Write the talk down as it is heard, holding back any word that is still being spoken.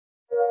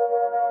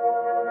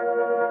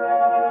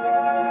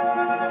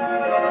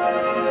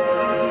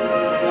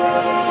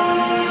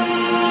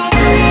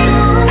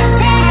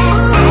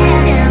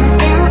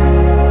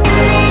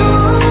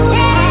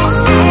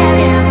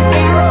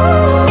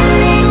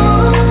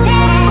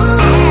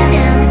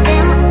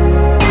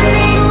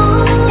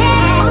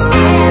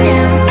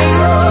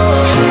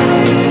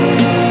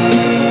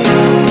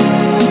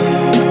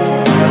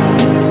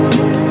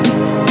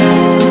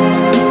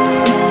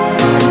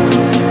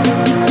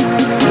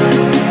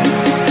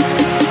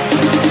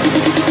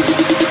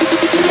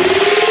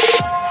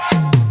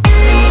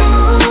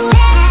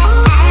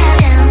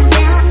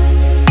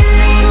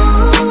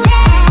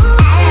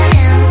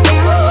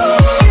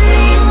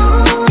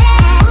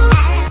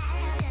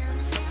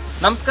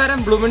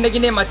നമസ്കാരം,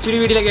 ബ്ലൂമിൻഡെക്കിൻ്റെ മറ്റൊരു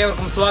വീഡിയോയിലേക്ക്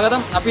ഏവർക്കും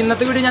സ്വാഗതം. അപ്പോൾ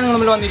ഇന്നത്തെ വീഡിയോ ഞാൻ നിങ്ങളുടെ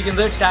മുന്നിൽ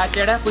വന്നിരിക്കുന്നത്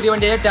ടാറ്റയുടെ പുതിയ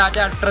വണ്ടിയായ ടാറ്റ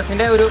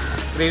അൾട്രസിൻ്റെ ഒരു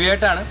റിവ്യൂ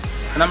ആയിട്ടാണ്.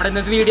 നമ്മുടെ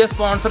ഇന്നത്തെ വീഡിയോ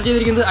സ്പോൺസർ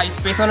ചെയ്തിരിക്കുന്നത്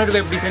ഐസ്പേസ് എന്ന ഒരു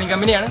വെബ് ഡിസൈനിങ്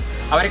കമ്പനിയാണ്.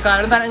 അവരെ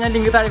കാരണം തന്നെ ഞാൻ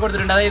ലിങ്ക് താഴെ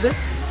കൊടുത്തിട്ടുണ്ട്. അതായത്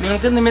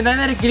നിങ്ങൾക്ക് നിമിത്തം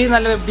നിരക്കിൽ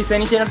നല്ല വെബ്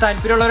ഡിസൈനിങ് ചെയ്യാൻ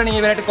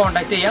താല്പര്യമുള്ളവരാണെങ്കിൽ ഇവരായിട്ട്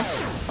കോൺടാക്ട് ചെയ്യാം.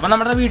 അപ്പോൾ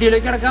നമ്മുടെ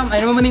വീഡിയോയിലേക്ക് കിടക്കാം.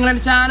 അതിന് മുമ്പ്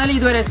നിങ്ങളുടെ ചാനൽ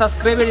ഇതുവരെ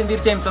സബ്സ്ക്രൈബ് ചെയ്യും,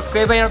 തീർച്ചയായും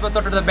സബ്സ്ക്രൈബ് ചെയ്യാൻ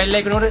തൊട്ടടുത്ത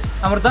ബെല്ലൈക്കനോട്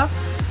അമർത്താം.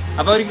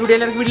 അപ്പോൾ ഒരു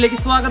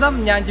വീഡിയോയിലേക്ക് സ്വാഗതം.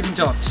 ഞാൻ ജിം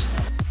ജോർജ്.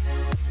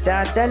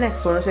 ടാറ്റ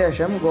നെക്സോണിന്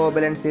ശേഷം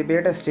ഗ്ലോബൽ NCAA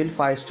ടെസ്റ്റിൽ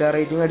 5 സ്റ്റാർ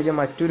റേറ്റിംഗ് അടിച്ച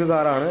മറ്റൊരു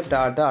കാറാണ്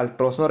ടാറ്റ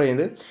അൾട്രോസ് എന്ന്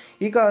പറയുന്നത്.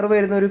 ഈ കാർ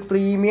വരുന്ന ഒരു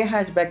പ്രീമിയം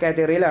ഹാച്ച് ബാക്ക്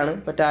കാറ്റഗറിയിലാണ്.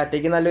 ഇപ്പോൾ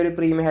ടാറ്റയ്ക്ക് നല്ലൊരു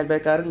പ്രീമിയം ഹാച്ച്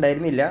ബാക്ക് കാർ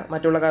ഉണ്ടായിരുന്നില്ല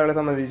മറ്റുള്ള കാറുകളെ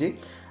സംബന്ധിച്ച്.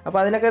 അപ്പോൾ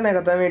അതിനൊക്കെ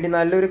നികത്താൻ വേണ്ടി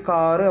നല്ലൊരു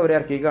കാറ് അവർ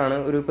ഇറക്കിയേക്കാണ്.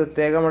 ഒരു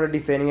പ്രത്യേക നമ്മുടെ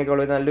ഡിസൈനിങ് ഒക്കെ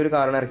ഉള്ള നല്ലൊരു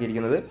കാറാണ്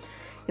ഇറക്കിയിരിക്കുന്നത്.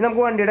 ഇനി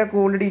നമുക്ക് വണ്ടിയുടെ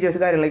കൂടുതൽ ഡീറ്റെയിൽസ്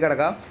കാര്യങ്ങളിലേക്ക്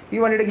കിടക്കാം. ഈ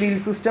വണ്ടിയുടെ ഗ്രിൽ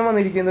സിസ്റ്റം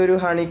വന്നിരിക്കുന്നത് ഒരു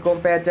ഹണികോം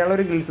പാറ്റേണുള്ള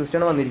ഒരു ഗ്രിൽ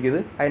സിസ്റ്റമാണ്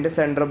വന്നിരിക്കുന്നത്. അതിൻ്റെ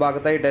സെൻറ്റർ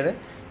ഭാഗത്തായിട്ട്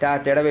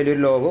ടാറ്റയുടെ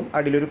വലിയൊരു ലോഗും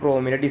അടിയിലൊരു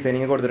ക്രോമിൻ്റെ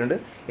ഡിസൈനിങ് കൊടുത്തിട്ടുണ്ട്.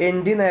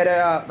 എൻഡ് നേരെ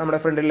നമ്മുടെ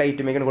ഫ്രണ്ടിൽ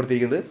ലൈറ്റ് മേക്കാണ്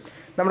കൊടുത്തിരിക്കുന്നത്.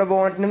 നമ്മുടെ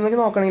ബോണറ്റിനൊക്കെ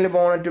നോക്കുകയാണെങ്കിൽ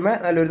ബോണറ്റുമേ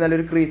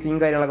നല്ലൊരു ക്രീസിങ്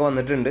കാര്യങ്ങളൊക്കെ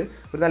വന്നിട്ടുണ്ട്.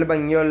 ഒരു നല്ല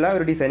ഭംഗിയുള്ള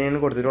ഒരു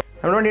ഡിസൈനാണ് കൊടുത്തിട്ടുള്ളത്.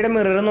 നമ്മുടെ വണ്ടിയുടെ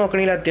മിറർ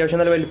നോക്കുകയാണെങ്കിൽ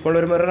അത്യാവശ്യം നല്ല വലിപ്പമുള്ള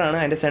ഒരു മിററാണ്.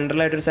 അതിൻ്റെ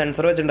സെൻറ്ററിലായിട്ടൊരു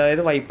സെൻസർ വെച്ചിട്ടുണ്ട്.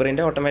 അതായത്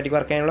വൈപ്പറിൻ്റെ ഓട്ടോമാറ്റിക്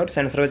വർക്ക് ചെയ്യാനുള്ള ഒരു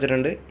സെൻസർ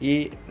വെച്ചിട്ടുണ്ട്. ഈ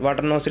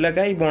വാട്ടർ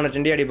നോസിലൊക്കെ ഈ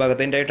ബോണറ്റിൻ്റെ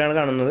അടിഭാഗത്തിൻ്റെ ആയിട്ടാണ്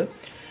കാണുന്നത്.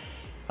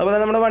 അതുപോലെ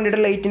നമ്മുടെ വണ്ടിയുടെ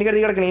ലൈറ്റിൻ്റെ കരുതി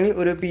കിടക്കണമെങ്കിൽ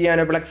ഒരു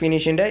പിയാനോ ബ്ലാക്ക്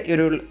ഫിനിഷിൻ്റെ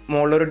ഒരു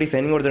മുകളിലൊരു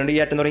ഡിസൈനിങ് കൊടുത്തിട്ടുണ്ട്. ഈ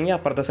അറ്റം തുടങ്ങി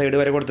അപ്പുറത്തെ സൈഡ്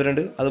വരെ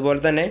കൊടുത്തിട്ടുണ്ട്. അതുപോലെ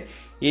തന്നെ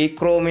ഈ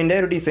ക്രോമിൻ്റെ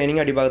ഒരു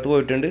ഡിസൈനിങ് അടിഭാഗത്ത്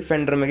പോയിട്ടുണ്ട്.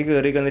 ഫെൻഡർമേക്ക്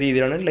കയറി നിൽക്കുന്ന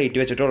രീതിയിലാണ്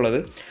ലൈറ്റ് വെച്ചിട്ടുള്ളത്.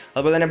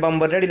 അതുപോലെ തന്നെ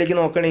ബമ്പറിൻ്റെ അടിയിലേക്ക്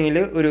നോക്കുകയാണെങ്കിൽ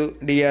ഒരു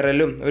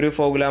DRLും ഒരു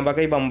ഫോഗ്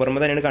ലാമ്പൊക്കെ ഈ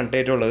ബമ്പറുമ്പോൾ തന്നെയാണ് കണക്ട്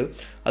ചെയ്തിട്ടുള്ളത്.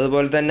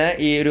 അതുപോലെ തന്നെ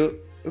ഈ ഒരു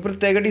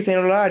പ്രത്യേക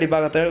ഡിസൈനുള്ള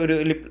അടിഭാഗത്ത് ഒരു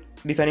ലിപ്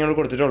ഡിസൈനുകൾ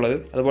കൊടുത്തിട്ടുള്ളത്.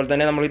 അതുപോലെ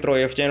തന്നെ നമ്മൾ ഈ ത്രോ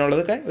ഓഫ്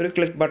ചെയ്യാനുള്ളതൊക്കെ ഒരു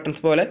ക്ലിക്ക്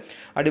ബട്ടൺസ് പോലെ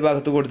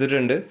അടിഭാഗത്ത്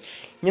കൊടുത്തിട്ടുണ്ട്.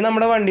 ഇനി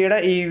നമ്മുടെ വണ്ടിയുടെ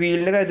ഈ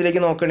വീലിൻ്റെ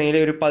കാര്യത്തിലേക്ക് നോക്കുകയാണെങ്കിൽ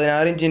ഒരു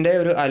 16 ഇഞ്ചിൻ്റെ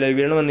ഒരു അലോയ്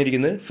വീലാണ്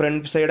വന്നിരിക്കുന്നത്.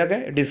 ഫ്രണ്ട് സൈഡൊക്കെ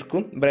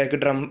ഡിസ്കും ബ്രേക്ക്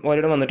ഡ്രം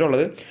പോലെയാണ്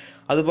വന്നിട്ടുള്ളത്.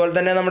 അതുപോലെ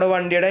തന്നെ നമ്മുടെ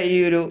വണ്ടിയുടെ ഈ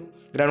ഒരു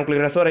ഗ്രൗണ്ട്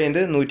ക്ലിയറൻസ്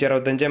പറയുന്നത്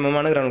 165 mm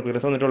ആണ് ഗ്രൗണ്ട്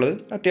ക്ലിയറൻസ് വന്നിട്ടുള്ളത്.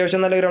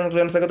 അത്യാവശ്യം നല്ല ഗ്രൗണ്ട്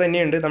ക്ലിയറൻസ് ഒക്കെ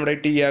തന്നെയുണ്ട്. നമ്മുടെ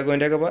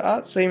ടിയാഗോൻ്റെ ഒക്കെ ആ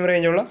സെയിം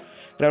റേഞ്ചുള്ള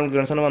ഗ്രൗണ്ട്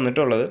ക്ലിയറൻസ് ആണ്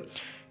വന്നിട്ടുള്ളത്.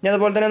 ഇനി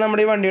അതുപോലെ തന്നെ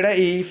നമ്മുടെ ഈ വണ്ടിയുടെ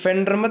ഈ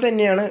ഫെൻഡർമ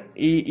തന്നെയാണ്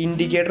ഈ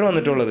ഇൻഡിക്കേറ്റർ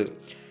വന്നിട്ടുള്ളത്.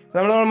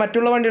 നമ്മൾ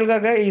മറ്റുള്ള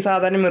വണ്ടികൾക്കൊക്കെ ഈ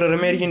സാധാരണ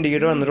മിററുമായിരിക്കും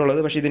ഇൻഡിക്കേറ്റർ വന്നിട്ടുള്ളത്.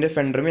 പക്ഷേ ഇതിൻ്റെ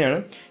ഫെൻഡർമയാണ്.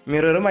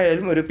 മിററും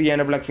ആയാലും ഒരു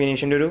പിയാനോ ബ്ലാക്ക്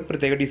ഫിനിഷിൻ്റെ ഒരു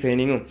പ്രത്യേക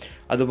ഡിസൈനിങ്ങും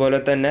അതുപോലെ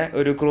തന്നെ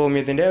ഒരു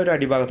ക്രോമിയത്തിൻ്റെ ഒരു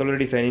അടിഭാഗത്തുള്ള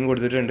ഒരു ഡിസൈനിങ്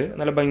കൊടുത്തിട്ടുണ്ട്.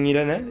 നല്ല ഭംഗിയിൽ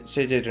തന്നെ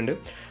ചെയ്തിട്ടുണ്ട്.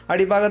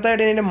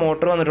 അടിഭാഗത്തായിട്ട് ഇതിൻ്റെ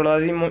മോട്ടർ വന്നിട്ടുള്ളത്.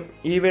 അതായത്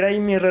ഇവിടെ ഈ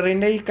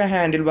മിററിൻ്റെ ഈ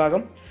ഹാൻഡിൽ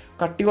ഭാഗം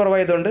കട്ടി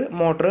കുറവായതുകൊണ്ട്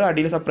മോട്ടർ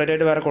അടിയിൽ സെപ്പറേറ്റ്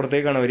ആയിട്ട് വേറെ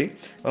കൊടുത്തേക്കാണ് അവർ.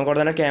 നമുക്ക്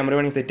തന്നെ ക്യാമറ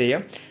വേണമെങ്കിൽ സെറ്റ്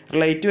ചെയ്യാം.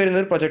 ലൈറ്റ്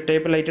വരുന്നത് പ്രൊജക്ട്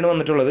ടൈപ്പ് ലൈറ്റാണ്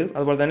വന്നിട്ടുള്ളത്.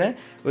 അതുപോലെ തന്നെ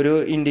ഒരു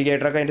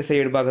ഇൻഡിക്കേറ്ററൊക്കെ അതിൻ്റെ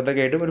സൈഡ്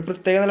ഭാഗത്തൊക്കെ ആയിട്ട് ഒരു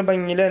പ്രത്യേക നല്ല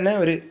ഭംഗിയിൽ തന്നെ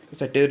ഒരു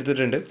സെറ്റ്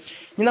ചെയ്തെടുത്തിട്ടുണ്ട്.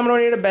 ഇനി നമ്മുടെ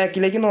വണ്ടിയുടെ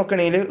ബാക്കിലേക്ക്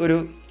നോക്കുകയാണെങ്കിൽ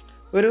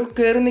ഒരു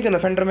കയറി നിൽക്കുന്ന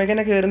ഫെൻഡർമേക്ക്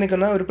തന്നെ കയറി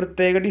നിൽക്കുന്ന ഒരു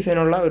പ്രത്യേക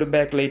ഡിസൈനുള്ള ഒരു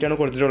ബാക്ക് ലൈറ്റാണ്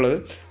കൊടുത്തിട്ടുള്ളത്.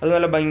 അത്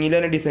നല്ല ഭംഗിയിൽ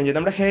തന്നെ ഡിസൈൻ ചെയ്ത്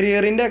നമ്മുടെ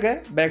ഹെറിയറിൻ്റെ ഒക്കെ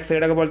ബാക്ക്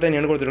സൈഡൊക്കെ പോലെ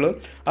തന്നെയാണ് കൊടുത്തിട്ടുള്ളത്.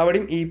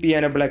 അവിടെയും ഈ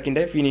പിയാനോ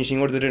ബ്ലാക്കിൻ്റെ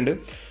ഫിനിഷിങ് കൊടുത്തിട്ടുണ്ട്.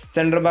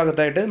 സെൻറ്റർ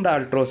ഭാഗത്തായിട്ട്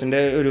ആൾട്രോസിൻ്റെ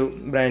ഒരു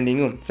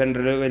ബ്രാൻഡിങ്ങും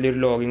സെൻറ്ററിൽ വലിയൊരു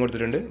ലോഗിങ്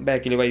കൊടുത്തിട്ടുണ്ട്.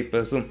 ബാക്കിൽ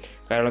വൈപ്പേഴ്സും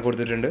കാര്യങ്ങളൊക്കെ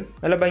കൊടുത്തിട്ടുണ്ട്.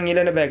 നല്ല ഭംഗിയിൽ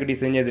തന്നെ ബാക്ക്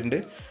ഡിസൈൻ ചെയ്തിട്ടുണ്ട്.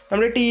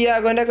 നമ്മുടെ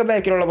ടിയാഗോൻ്റെ ഒക്കെ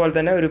ബാക്കിലുള്ള പോലെ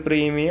തന്നെ ഒരു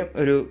പ്രീമിയം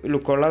ഒരു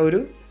ലുക്കുള്ള ഒരു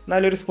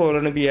നല്ലൊരു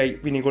സ്പോയിലറാണ്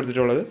പിന്നെ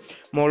കൊടുത്തിട്ടുള്ളത്.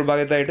 മോൾ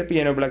ഭാഗത്തായിട്ട്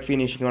പിയാനോ ബ്ലാക്ക്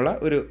ഫിനിഷിങ്ങുള്ള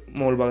ഒരു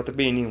മോൾ ഭാഗത്ത്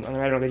പെയിൻറ്റിങ്ങും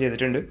അങ്ങനെ കാര്യങ്ങളൊക്കെ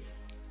ചെയ്തിട്ടുണ്ട്.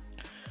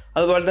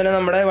 അതുപോലെ തന്നെ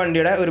നമ്മുടെ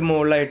വണ്ടിയുടെ ഒരു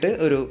മുകളിലായിട്ട്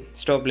ഒരു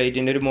സ്റ്റോപ്പ്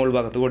ലൈറ്റിൻ്റെ ഒരു മോൾ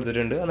ഭാഗത്ത്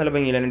കൊടുത്തിട്ടുണ്ട്. നല്ല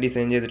ഭംഗിയിൽ തന്നെ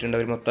ഡിസൈൻ ചെയ്തിട്ടുണ്ട്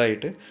അവർ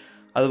മൊത്തമായിട്ട്.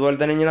 അതുപോലെ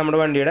തന്നെ ഇനി നമ്മുടെ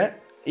വണ്ടിയുടെ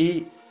ഈ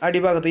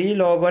അടിഭാഗത്ത് ഈ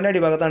ലോഗോൻ്റെ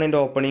അടിഭാഗത്താണ് ഇതിൻ്റെ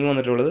ഓപ്പണിങ്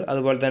വന്നിട്ടുള്ളത്.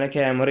 അതുപോലെ തന്നെ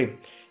ക്യാമറയും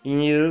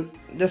ഇനി ഒരു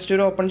ജസ്റ്റ്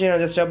ഒരു ഓപ്പൺ ചെയ്യണം.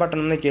 ജസ്റ്റ് ആ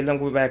ബട്ടൺ നിൽക്കിയാൽ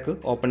നമുക്ക് ബാക്ക്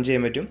ഓപ്പൺ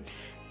ചെയ്യാൻ പറ്റും.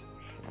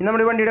 ഇനി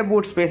നമ്മുടെ വണ്ടിയുടെ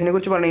ബൂട്ട് സ്പേസിനെ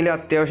കുറിച്ച് പറഞ്ഞെങ്കിൽ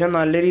അത്യാവശ്യം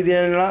നല്ല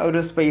രീതിയിലുള്ള ഒരു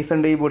സ്പേസ്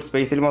ഉണ്ട്. ഈ ബൂട്ട്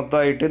സ്പേസിൽ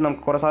മൊത്തമായിട്ട്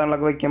നമുക്ക് കുറേ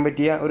സാധനങ്ങളൊക്കെ വയ്ക്കാൻ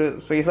പറ്റിയ ഒരു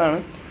സ്പേസാണ്.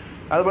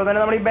 അതുപോലെ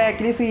തന്നെ നമ്മുടെ ഈ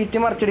ബാക്കിൽ സീറ്റ്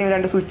മറിച്ചിടുമെങ്കിൽ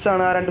 2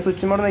 സ്വിച്ചാണ്. ആ 2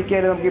 സ്വിച്ചും കൂടെ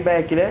നോക്കിയാൽ നമുക്ക് ഈ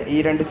ബാക്കിൽ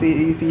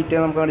ഈ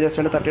സീറ്റ് നമുക്ക്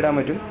ജസ്റ്റ് തട്ടിയിടാൻ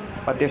പറ്റും.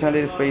 അത്യാവശ്യം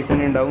നല്ലൊരു സ്പേസ്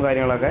തന്നെ ഉണ്ടാവും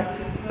കാര്യങ്ങളൊക്കെ.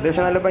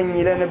 അത്യാവശ്യം നല്ല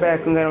ഭംഗിയിൽ തന്നെ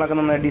ബാക്കും കാര്യങ്ങളൊക്കെ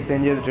നന്നായി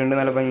ഡിസൈൻ ചെയ്തിട്ടുണ്ട്.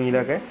 നല്ല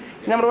ഭംഗിയിലൊക്കെ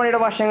നമ്മുടെ വണ്ടിയുടെ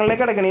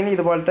വശങ്ങളിലേക്ക് കിടക്കണമെങ്കിൽ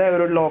ഇതുപോലത്തെ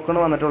ഒരു ലോക്കാണ്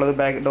വന്നിട്ടുള്ളത്.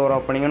 ബാക്ക് ഡോർ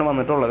ഓപ്പണിംഗ് ആണ്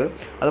വന്നിട്ടുള്ളത്.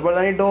 അതുപോലെ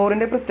തന്നെ ഈ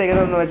ഡോറിൻ്റെ പ്രത്യേകത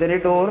എന്ന് വെച്ചാൽ ഈ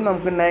ഡോർ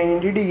നമുക്ക്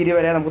 90 ഡിഗ്രി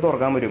വരെ നമുക്ക്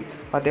തുറക്കാൻ പറ്റും.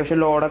 അത്യാവശ്യം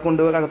ലോഡൊക്കെ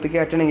കൊണ്ട് അകത്ത്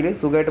കയറ്റണമെങ്കിൽ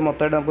സുഖമായിട്ട്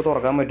മൊത്തമായിട്ട് നമുക്ക്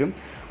തുറക്കാൻ പറ്റും.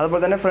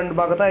 അതുപോലെ തന്നെ ഫ്രണ്ട്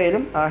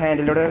ഭാഗത്തായാലും ആ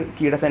ഹാൻഡിലൂടെ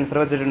കീയുടെ സെൻസർ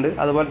വെച്ചിട്ടുണ്ട്.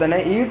 അതുപോലെ തന്നെ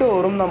ഈ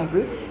ഡോറും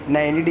നമുക്ക്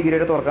 90 ഡിഗ്രി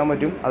വരെ തുറക്കാൻ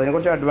പറ്റും.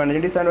 അതിനെക്കുറിച്ച്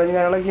അഡ്വാൻറ്റേജും ഡിസഡ്വാൻറ്റേജും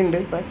കാര്യങ്ങളൊക്കെ ഉണ്ട്.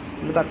 ഇപ്പം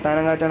ഇത്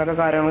തട്ടാനും കാറ്റാനൊക്കെ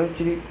കാര്യങ്ങൾ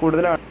ഇച്ചിരി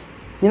കൂടുതലാണ്.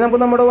 ഇനി നമുക്ക്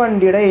നമ്മുടെ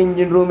വണ്ടിയുടെ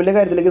എഞ്ചിൻ റൂമിൻ്റെ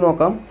കാര്യത്തിലേക്ക്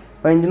നോക്കാം.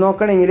 അപ്പോൾ എഞ്ചിൻ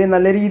നോക്കുകയാണെങ്കിൽ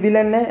നല്ല രീതിയിൽ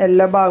തന്നെ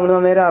എല്ലാ ഭാഗങ്ങളും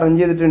നന്നായി അറേഞ്ച്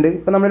ചെയ്തിട്ടുണ്ട്.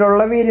 ഇപ്പോൾ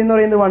നമ്മളിലുള്ള വേരിയൻ്റ് എന്ന്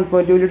പറയുന്നത്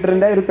 1.2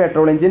 ലിറ്ററിൻ്റെ ഒരു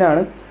പെട്രോൾ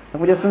എഞ്ചിനാണ്.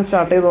 നമുക്ക് ജസ്റ്റ് ഒന്ന്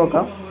സ്റ്റാർട്ട് ചെയ്ത്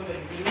നോക്കാം.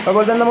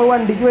 അതുപോലെ തന്നെ നമുക്ക്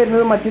വണ്ടിക്ക്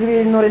വരുന്നത് മറ്റൊരു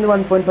വേരിയൻ്റ് എന്ന് പറയുന്നത്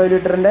 1.5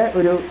 ലിറ്ററിൻ്റെ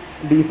ഒരു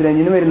ഡീസൽ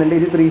എഞ്ചിന് വരുന്നുണ്ട്.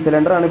 ഇത് 3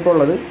 സിലിണ്ടറാണ് ഇപ്പോൾ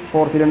ഉള്ളത്.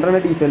 4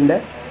 സിലിണ്ടറാണ് ഡീസലിൻ്റെ.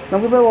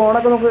 നമുക്കിപ്പോൾ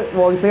ഓണൊക്കെ നമുക്ക്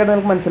വോയിസ് കേട്ടാൽ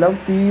നമുക്ക് മനസ്സിലാവും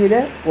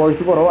തീരെ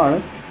വോയിസ് കുറവാണ്.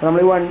 അപ്പോൾ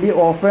നമ്മൾ ഈ വണ്ടി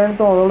ഓഫ് ചെയ്യാൻ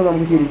തോന്നുള്ളൂ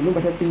നമുക്ക് ശരിക്കും,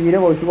 പക്ഷേ തീരെ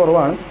വോയിസ്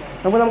കുറവാണ്.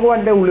 നമുക്ക്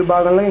വണ്ടിയുടെ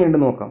ഉൾഭാഗങ്ങളിൽ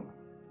കഴിഞ്ഞിട്ട് നോക്കാം.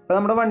 അപ്പോൾ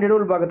നമ്മുടെ വണ്ടിയുടെ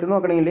ഉൾഭാഗത്ത്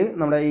നോക്കണമെങ്കിൽ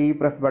നമ്മുടെ ഈ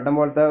പ്രസ് ബട്ടൺ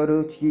പോലത്തെ ഒരു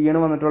കീയാണ്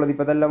വന്നിട്ടുള്ളത്.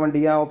 ഇപ്പോൾ ഇതെല്ലാം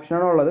വണ്ടിക്ക് ആ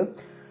ഓപ്ഷനാണ് ഉള്ളത്.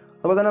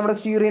 അതുപോലെ തന്നെ നമ്മുടെ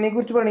സ്റ്റിയറിങ്ങിനെ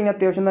കുറിച്ച് പറയുകയാണെങ്കിൽ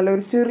അത്യാവശ്യം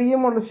നല്ലൊരു ചെറിയ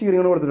മോഡൽ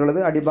സ്റ്റിയറിംഗ് കൊടുത്തിട്ടുള്ളത്.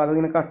 അടിഭാഗത്ത്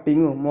ഇങ്ങനെ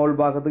കട്ടിങ്ങും മോൾ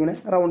ഭാഗത്ത് ഇങ്ങനെ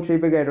റൗണ്ട്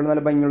ഷേപ്പൊക്കെ ആയിട്ടുള്ള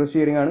നല്ല ഭംഗിയുള്ള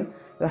സ്റ്റിയറിംഗ് ആണ്.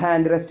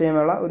 ഹാൻഡ് റെസ്റ്റ്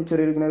ചെയ്യാനുള്ള ഒരു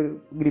ചെറിയൊരു ഇങ്ങനെ ഒരു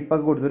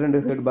ഗ്രിപ്പൊക്കെ കൊടുത്തിട്ടുണ്ട്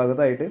സൈഡ്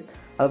ഭാഗത്തായിട്ട്.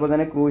 അതുപോലെ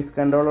തന്നെ ക്രൂയിസ്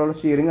കൺട്രോളുള്ള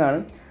സ്റ്റിയറിംഗ് ആണ്.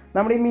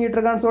 നമ്മുടെ ഈ മീറ്റർ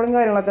കൺസോളും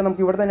കാര്യങ്ങളൊക്കെ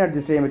നമുക്ക് ഇവിടെ തന്നെ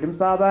അഡ്ജസ്റ്റ് ചെയ്യാൻ പറ്റും.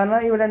 സാധാരണ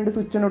ഇവിടെ 2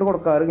 സ്വിച്ച് ഇവിടെ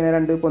കൊടുക്കാറ്, ഇങ്ങനെ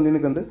 2 പൊന്തി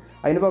നിൽക്കുന്നത്.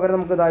 അതിന് പകരം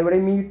നമുക്ക് ഇവിടെ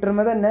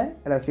മീറ്ററിമേ തന്നെ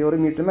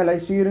മീറ്ററിമേ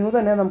സ്റ്റിയറിംഗ്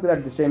തന്നെ നമുക്ക് ഇത്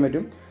അഡ്ജസ്റ്റ് ചെയ്യാൻ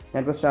പറ്റും.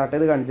 ഞാനിപ്പോൾ സ്റ്റാർട്ട്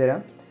ചെയ്ത് കാണിച്ചു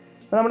തരാം.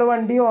 അപ്പോൾ നമ്മുടെ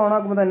വണ്ടി ഓൺ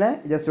ആക്കുമ്പോൾ തന്നെ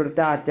ജസ്റ്റ് ഒരു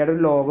ടാറ്റയുടെ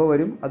ഒരു ലോഗോ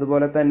വരും.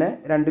 അതുപോലെ തന്നെ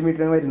 2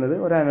 മീറ്ററിന് വരുന്നത്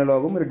ഒരു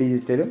അനലോഗും ഒരു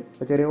ഡിജിറ്റലും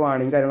ചെറിയ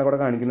വാണിംഗ് കാര്യങ്ങളൊക്കെ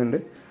കാണിക്കുന്നുണ്ട്.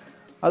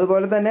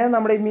 അതുപോലെ തന്നെ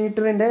നമ്മുടെ ഈ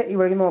മീറ്ററിൻ്റെ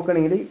ഇവിടേക്ക്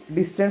നോക്കുകയാണെങ്കിൽ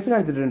ഡിസ്റ്റൻസ്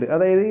കാണിച്ചിട്ടുണ്ട്.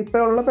 അതായത്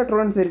ഇപ്പോൾ ഉള്ള പെട്രോൾ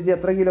അനുസരിച്ച്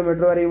എത്ര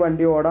കിലോമീറ്റർ വരെ ഈ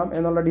വണ്ടി ഓടാം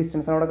എന്നുള്ള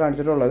ഡിസ്റ്റൻസാണ് അവിടെ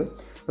കാണിച്ചിട്ടുള്ളത്.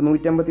 ഇപ്പോൾ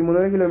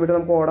 153 കിലോമീറ്റർ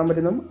നമുക്ക് ഓടാൻ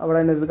പറ്റുന്നതും അവിടെ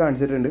തന്നെ ഇത്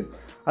കാണിച്ചിട്ടുണ്ട്.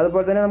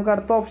 അതുപോലെ തന്നെ നമുക്ക്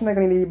അടുത്ത ഓപ്ഷൻ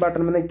നോക്കണമെങ്കിൽ ഈ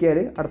ബട്ടൺ നെക്കിയാൽ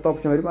അടുത്ത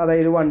ഓപ്ഷൻ വരും.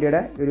 അതായത്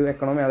വണ്ടിയുടെ ഒരു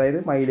എക്കണോമി, അതായത്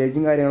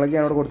മൈലേജും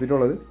കാര്യങ്ങളൊക്കെയാണ് അവിടെ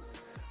കൊടുത്തിട്ടുള്ളത്.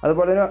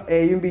 അതുപോലെ തന്നെ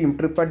എയും ബിയും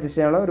ട്രിപ്പ് അഡ്ജസ്റ്റ്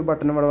ചെയ്യാനുള്ള ഒരു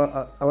ബട്ടണും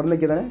അവിടെ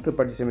നിൽക്കി തന്നെ ട്രിപ്പ്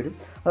അഡ്ജസ്റ്റ് ചെയ്യാൻ പറ്റും.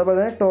 അതുപോലെ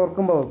തന്നെ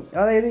ടോർക്കും പവറും,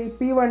 അതായത്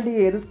ഇപ്പോൾ ഈ വണ്ടി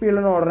ഏത്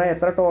സ്പീഡിലാണ് ഓടണം,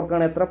 എത്ര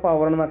ടോർക്കാണ്, എത്ര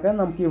പവറാണെന്നൊക്കെ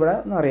നമുക്ക് ഇവിടെ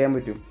അറിയാൻ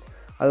പറ്റും.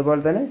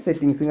 അതുപോലെ തന്നെ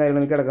സെറ്റിങ്സും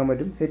കാര്യങ്ങളൊക്കെ കിടക്കാൻ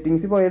പറ്റും.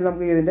 സെറ്റിങ്സ് പോയാൽ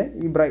നമുക്ക് ഇതിൻ്റെ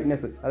ഈ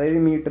ബ്രൈറ്റ്നസ്, അതായത്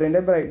മീറ്ററിൻ്റെ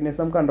ബ്രൈറ്റ്നസ്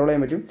നമുക്ക് കൺട്രോൾ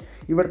ചെയ്യാൻ പറ്റും.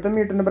 ഇവിടുത്തെ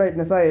മീറ്ററിൻ്റെ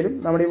ബ്രൈറ്റ്നസ് ആയാലും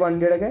നമ്മുടെ ഈ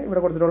വണ്ടിയുടെയൊക്കെ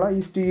ഇവിടെ കൊടുത്തിട്ടുള്ള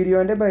ഈ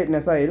സ്റ്റീരിയോൻ്റെ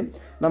ബ്രൈറ്റ്നസ് ആയാലും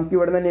നമുക്ക്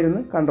ഇവിടെ തന്നെ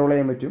ഇരുന്ന് കൺട്രോൾ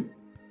ചെയ്യാൻ പറ്റും.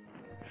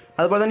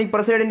 അതുപോലെ തന്നെ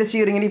ഇപ്പുറ സൈഡിൻ്റെ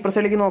സ്റ്റിയറിങ്ങിൽ ഇപ്പുറ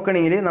സൈഡിലേക്ക്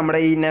നോക്കുകയാണെങ്കിൽ നമ്മുടെ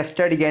ഈ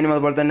നെസ്റ്റ് അടിക്കാനും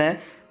അതുപോലെ തന്നെ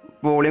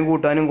വോളിയം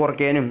കൂട്ടാനും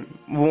കുറയ്ക്കാനും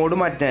മോഡ്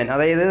മാറ്റാൻ,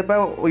 അതായത്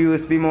ഇപ്പോൾ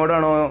USB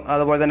മോഡാണോ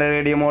അതുപോലെ തന്നെ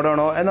റേഡിയോ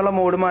മോഡാണോ എന്നുള്ള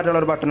മോഡ്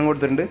മാറ്റാനുള്ള ഒരു ബട്ടൺ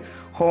കൊടുത്തിട്ടുണ്ട്.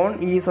 ഹോൺ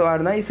ഈ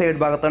സാധാരണ ഈ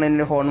സൈഡ് ഭാഗത്താണ്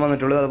ഇതിൻ്റെ ഹോൺ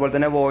വന്നിട്ടുള്ളത്. അതുപോലെ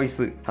തന്നെ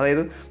വോയിസ്,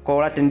 അതായത്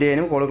കോൾ അറ്റൻഡ്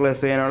ചെയ്യാനും കോൾ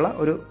ക്ലോസ് ചെയ്യാനുള്ള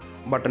ഒരു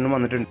ബട്ടണും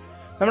വന്നിട്ടുണ്ട്.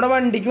 നമ്മുടെ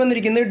വണ്ടിക്ക്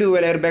വന്നിരിക്കുന്നത്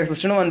ഡ്യുവൽ എയർ ബാഗ്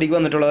സിസ്റ്റമാണ് വണ്ടിക്ക്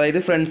വന്നിട്ടുള്ളത്. അതായത്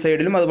ഫ്രണ്ട്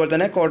സൈഡിലും അതുപോലെ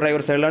തന്നെ കോ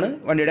ഡ്രൈവർ സൈഡിലാണ്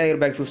വണ്ടിയുടെ എയർ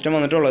ബാഗ് സിസ്റ്റം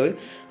വന്നിട്ടുള്ളത്.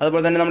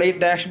 അതുപോലെ തന്നെ നമ്മുടെ ഈ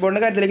ഡാഷ്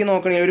ബോർഡിൻ്റെ കാര്യത്തിലേക്ക്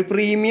നോക്കുകയാണെങ്കിൽ ഒരു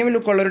പ്രീമിയം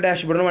ലുക്കുള്ള ഒരു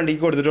ഡാഷ് ബോർഡാണ്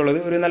വണ്ടിക്ക് കൊടുത്തിട്ടുള്ളത്.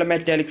 ഒരു നല്ല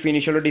മെറ്റാലിക്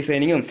ഫിനിഷുള്ള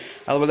ഡിസൈനിങ്ങും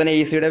അതുപോലെ തന്നെ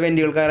AC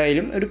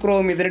വെൻറ്റുകൾക്കായാലും ഒരു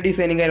ക്രോമിയത്തിൻ്റെ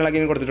ഡിസൈനും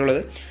കാര്യങ്ങളൊക്കെയാണ്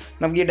കൊടുത്തിട്ടുള്ളത്.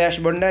 നമുക്ക് ഈ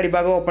ഡാഷ് ബോർഡിൻ്റെ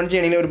അടിഭാഗം ഓപ്പൺ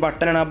ചെയ്യണമെങ്കിൽ ഒരു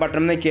ബട്ടനാണ്. ആ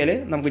ബട്ടൺ നോക്കിയാൽ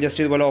നമുക്ക് ജസ്റ്റ്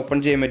ഇതുപോലെ ഓപ്പൺ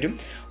ചെയ്യാൻ പറ്റും.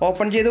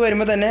 ഓപ്പൺ ചെയ്ത്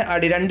വരുമ്പോൾ തന്നെ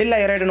 2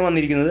 ലെയറായിട്ടാണ്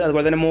വന്നിരിക്കുന്നത്.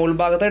 അതുപോലെ തന്നെ മുകൾ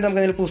ഭാഗത്തായിട്ട്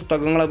നമുക്ക് അതിൽ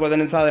പുസ്തകങ്ങൾ അതുപോലെ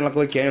തന്നെ സാധനങ്ങളൊക്കെ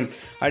വയ്ക്കാനും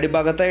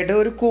അടിഭാഗത്തായിട്ട്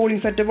ഒരു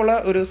കൂളിംഗ് സെറ്റപ്പുള്ള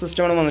ഒരു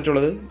സിസ്റ്റമാണ്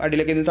വന്നിട്ടുള്ളത്.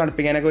 അടിയിലൊക്കെ ഇത്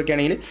തണുപ്പിക്കാനൊക്കെ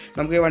വെക്കുകയാണെങ്കിൽ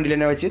നമുക്ക് ഈ വണ്ടിയിൽ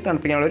തന്നെ വെച്ച്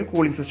തണുപ്പിക്കാനുള്ള ഒരു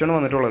കൂളിംഗ് സിസ്റ്റമാണ്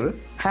വന്നിട്ടുള്ളത്.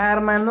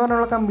 ഹെയർമാൻ എന്ന്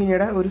പറഞ്ഞുള്ള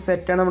കമ്പനിയുടെ ഒരു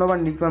സെറ്റാണ് നമ്മുടെ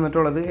വണ്ടിക്ക്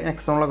വന്നിട്ടുള്ളത്.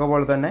 എക്സോണിലൊക്കെ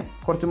പോലെ തന്നെ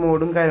കുറച്ച്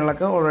മോഡും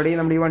കാര്യങ്ങളൊക്കെ ഓൾറെഡി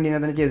നമ്മുടെ ഈ വണ്ടീനെ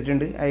തന്നെ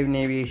ചെയ്തിട്ടുണ്ട്.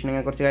 നേവിയേഷൻ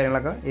അങ്ങനെ കുറച്ച്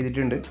കാര്യങ്ങളൊക്കെ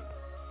ചെയ്തിട്ടുണ്ട്.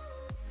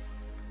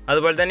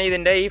 അതുപോലെ തന്നെ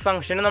ഇതിൻ്റെ ഈ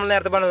ഫംഗ്ഷൻ നമ്മൾ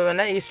നേരത്തെ പറഞ്ഞത്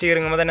തന്നെ ഈ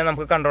സ്റ്റിയറിംഗ് തന്നെ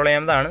നമുക്ക് കൺട്രോൾ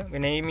ചെയ്യാവുന്നതാണ്.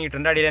 പിന്നെ ഈ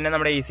മീറ്ററിൻ്റെ അടിയിൽ തന്നെ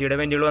നമ്മുടെ AC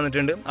വെൻറ്റുകൾ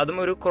വന്നിട്ടുണ്ട്. അതും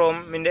ഒരു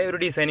ക്രോമിൻ്റെ ഒരു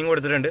ഡിസൈനിങ്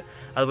കൊടുത്തിട്ടുണ്ട്.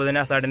 അതുപോലെ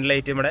തന്നെ അസാഡിൻ്റെ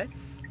ലൈറ്റ് ഇവിടെ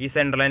ഈ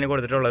സെൻട്രൽ ലൈനിൽ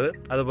കൊടുത്തിട്ടുള്ളത്.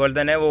 അതുപോലെ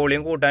തന്നെ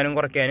വോളിയം കൂട്ടാനും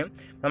കുറയ്ക്കാനും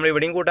നമ്മൾ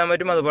ഇവിടെയും കൂട്ടാൻ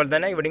പറ്റും. അതുപോലെ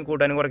തന്നെ ഇവിടെയും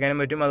കൂട്ടാനും കുറയ്ക്കാനും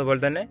പറ്റും.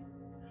 അതുപോലെ തന്നെ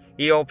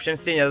ഈ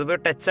ഓപ്ഷൻസ് ചേഞ്ച്, അതിപ്പോൾ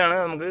ടച്ചാണ്,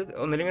 നമുക്ക്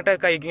ഒന്നില്ലെങ്കിൽ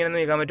കൈക്ക് ഇങ്ങനെ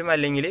നീക്കാൻ പറ്റും,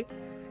 അല്ലെങ്കിൽ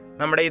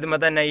നമ്മുടെ ഇതുമ്പോൾ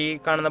തന്നെ ഈ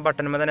കാണുന്ന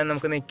ബട്ടണുമ്പോൾ തന്നെ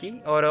നമുക്ക് നെക്കി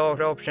ഓരോ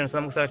ഓപ്ഷൻസ്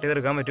നമുക്ക് സെലക്ട്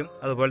ചെയ്തെടുക്കാൻ പറ്റും.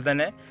 അതുപോലെ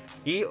തന്നെ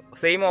ഈ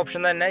സെയിം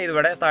ഓപ്ഷൻ തന്നെ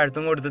ഇതിവിടെ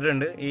താഴ്ത്തും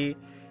കൊടുത്തിട്ടുണ്ട്. ഈ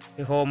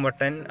ഹോം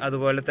ബട്ടൺ,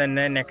 അതുപോലെ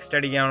തന്നെ നെക്സ്റ്റ്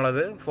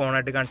അടിക്കാനുള്ളത്,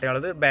 ഫോണായിട്ട് കണക്ട്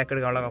ചെയ്യാനുള്ളത്, ബാക്ക്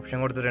എടുക്കാനുള്ള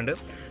ഓപ്ഷൻ കൊടുത്തിട്ടുണ്ട്.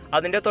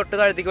 അതിൻ്റെ തൊട്ട്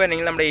താഴത്തേക്ക്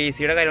വരണമെങ്കിൽ നമ്മുടെ AC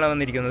കാര്യങ്ങളാണ്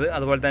വന്നിരിക്കുന്നത്.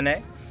 അതുപോലെ തന്നെ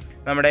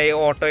നമ്മുടെ ഈ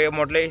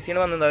മോഡൽ AC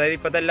ആണ് വന്നത്. അതായത്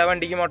ഇപ്പോഴത്തെ എല്ലാ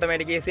വണ്ടിക്കും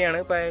ഓട്ടോമാറ്റിക് AC ആണ്.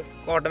 ഇപ്പോൾ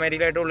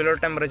ഓട്ടോമാറ്റിക്കായിട്ട് ഉള്ളിലുള്ള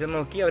ടെമ്പറേച്ചർ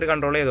നോക്കി അവർ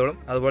കൺട്രോൾ ചെയ്തോളും.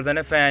 അതുപോലെ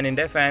തന്നെ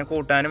ഫാൻ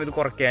കൂട്ടാനും ഇത്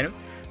കുറയ്ക്കാനും,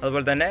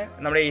 അതുപോലെ തന്നെ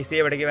നമ്മുടെ AC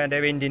എവിടേക്ക് വേണ്ട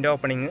വെൻറ്റിൻ്റെ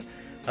ഓപ്പണിങ്,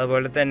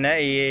 അതുപോലെ തന്നെ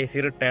ഈ AC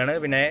റിട്ടേൺ,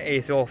 പിന്നെ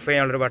AC ഓഫ്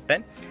ചെയ്യാനുള്ളൊരു ബട്ടൺ,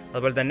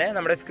 അതുപോലെ തന്നെ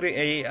നമ്മുടെ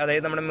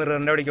അതായത് നമ്മുടെ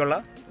മിററിൻ്റെ അവിടേക്കുള്ള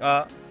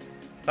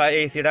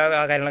AC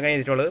കാര്യങ്ങളൊക്കെ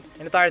ചെയ്തിട്ടുള്ളത്.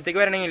 അതിന് താഴത്തേക്ക്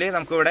വരണമെങ്കിൽ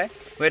നമുക്കിവിടെ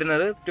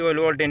വരുന്നത്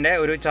 12 വോൾട്ടിൻ്റെ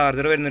ഒരു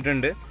ചാർജർ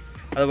വരുന്നിട്ടുണ്ട്.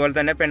 അതുപോലെ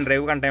തന്നെ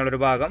പെൻഡ്രൈവ് കണക്ട് ചെയ്യാനുള്ളൊരു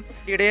ഭാഗം.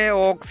 ഇവിടെ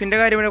ഓക്സിൻ്റെ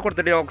കാര്യം ഇവിടെ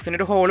കൊടുത്തിട്ട് ഓക്സിൻ്റെ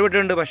ഒരു ഹോൾ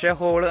വിട്ടിട്ടുണ്ട്. പക്ഷേ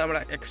ഹോൾ നമ്മൾ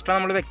എക്സ്ട്രാ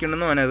നമ്മൾ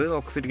വെക്കണമെന്ന് പറഞ്ഞത്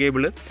ഓക്സിഡ്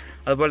കേബിൾ.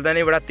 അതുപോലെ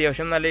തന്നെ ഇവിടെ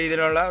അത്യാവശ്യം നല്ല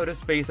രീതിയിലുള്ള ഒരു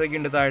സ്പേസ് ഒക്കെ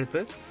ഉണ്ട്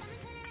താഴത്ത്.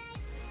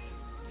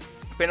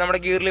 പിന്നെ നമ്മുടെ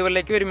ഗിയർ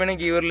ലിവറിലേക്ക് വരുമ്പോൾ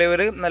ഗിയർ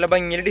ലിവർ നല്ല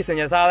ഭംഗിയിൽ ഡിസൈൻ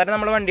ചെയ്യുക. സാധാരണ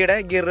നമ്മുടെ വണ്ടിയുടെ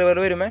ഗിയർ ലിവർ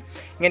വരുമ്പോൾ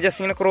ഇങ്ങനെ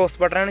ജസ്റ്റ് ഇങ്ങനെ ക്രോസ്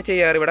ബട്ടണാണ്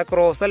ചെയ്യാറ്. ഇവിടെ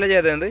ക്രോസ് അല്ല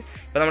ചെയ്തത്.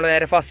 ഇപ്പോൾ നമ്മൾ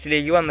നേരെ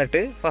ഫസ്റ്റിലേക്ക്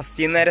വന്നിട്ട്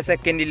ഫസ്റ്റിൽ നിന്ന് നേരെ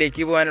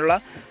സെക്കൻഡിലേക്ക് പോകാനുള്ള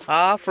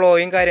ആ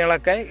ഫ്ലോയും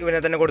കാര്യങ്ങളൊക്കെ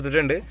ഇവനെ തന്നെ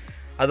കൊടുത്തിട്ടുണ്ട്.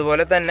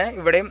 അതുപോലെ തന്നെ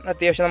ഇവിടെയും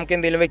അത്യാവശ്യം നമുക്ക്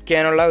എന്തെങ്കിലും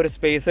വെക്കാനുള്ള ഒരു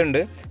സ്പേസ്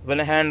ഉണ്ട്.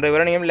 അതുപോലെ ഹാൻഡ്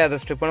ഡ്രൈവർ ആണെങ്കിലും ലെതർ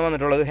സ്ട്രിപ്പാണ്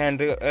വന്നിട്ടുള്ളത്.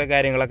 ഹാൻഡ്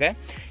കാര്യങ്ങളൊക്കെ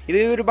ഇത്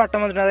ഒരു ബട്ടൺ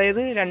വന്നിട്ടുണ്ട്.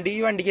 അതായത് ഈ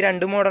വണ്ടിക്ക്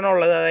 2 മോഡാണ്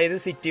ഉള്ളത്. അതായത്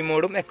സിറ്റി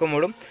മോഡും എക്കോ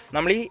മോഡും.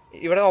 നമ്മൾ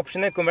ഇവിടെ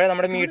ഓപ്ഷൻ വെക്കുമ്പോഴേ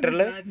നമ്മുടെ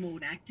മീറ്ററിൽ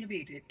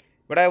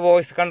ഇവിടെ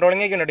വോയിസ്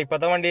കൺട്രോളിംഗ് ഒക്കെ ഉണ്ട്.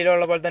 ഇപ്പോഴത്തെ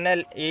വണ്ടിയിലുള്ള പോലെ തന്നെ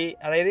ഈ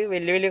അതായത്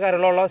വലിയ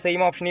കാറുകളുള്ള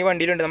സെയിം ഓപ്ഷൻ ഈ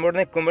വണ്ടിയിലുണ്ട്. നമ്മളിവിടെ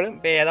നിൽക്കുമ്പോൾ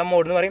ഇപ്പോൾ ഏതാ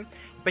മോഡ് എന്ന് പറയും.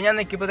 ഇപ്പം ഞാൻ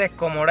നിൽക്കുമ്പോൾ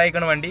എക്കോ മോഡ്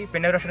ആയിക്കാണ് വണ്ടി.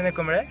 പിന്നെ ഒരു വർഷം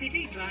നിൽക്കുമ്പോൾ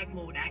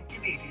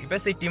ഇപ്പോൾ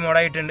സിറ്റി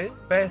മോഡായിട്ടുണ്ട്.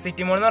 ഇപ്പോൾ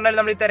സിറ്റി മോഡ് എന്ന് പറഞ്ഞാൽ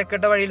നമ്മൾ ഈ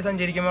തിരക്കിട്ട വഴിയിൽ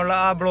സഞ്ചരിക്കുമ്പോൾ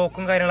ആ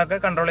ബ്ലോക്കും കാര്യങ്ങളൊക്കെ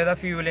കൺട്രോൾ ചെയ്ത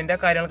ഫ്യൂവലിൻ്റെ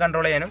കാര്യങ്ങൾ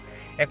കൺട്രോൾ ചെയ്യാനും.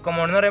 എക്കോ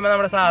മോഡ് എന്ന് പറയുമ്പോൾ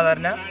നമ്മുടെ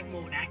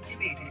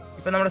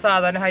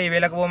സാധാരണ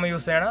ഹൈവേയിലൊക്കെ പോകുമ്പോൾ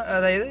യൂസ് ചെയ്യണം.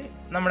 അതായത്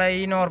നമ്മുടെ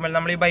ഈ നോർമൽ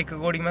നമ്മൾ ഈ ബൈക്ക്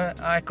ഓടിക്കുമ്പോൾ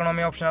ആ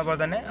എക്കണോമി ഓപ്ഷൻ അതുപോലെ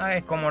തന്നെ ആ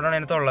എക്കോ മോഡാണ്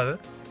അതിനകത്തുള്ളത്.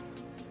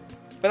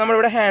 ഇപ്പോൾ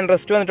നമ്മളിവിടെ ഹാൻഡ്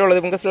റെസ്റ്റ് വന്നിട്ടുള്ളത്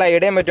നമുക്ക് സ്ലൈഡ്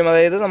ചെയ്യാൻ പറ്റും.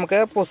 അതായത് നമുക്ക്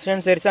പൊസിഷൻ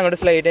അനുസരിച്ച് അങ്ങോട്ട്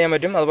സ്ലൈഡ് ചെയ്യാൻ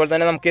പറ്റും. അതുപോലെ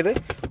തന്നെ നമുക്കിത്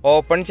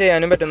ഓപ്പൺ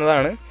ചെയ്യാനും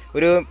പറ്റുന്നതാണ്.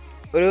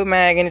 ഒരു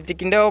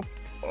മാഗ്നറ്റിക്കിൻ്റെ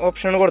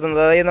ഓപ്ഷനാണ്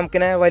കൊടുക്കുന്നത്. അതായത്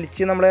നമുക്കിനെ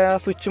വലിച്ച് നമ്മളെ ആ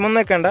സ്വിച്ച് ഒന്നും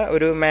വെക്കേണ്ട,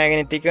 ഒരു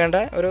മാഗ്നറ്റിക് വേണ്ട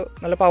ഒരു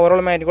നല്ല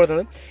പവറുള്ള മാഗ്നറ്റിക്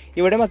കൊടുക്കുന്നത്.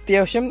 ഇവിടെയും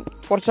അത്യാവശ്യം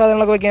കുറച്ച്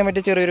സാധനങ്ങളൊക്കെ വയ്ക്കാൻ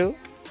പറ്റിയ ചെറിയൊരു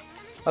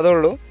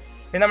അതുള്ളൂ.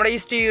 പിന്നെ നമ്മുടെ ഈ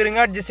സ്റ്റിയറിംഗ്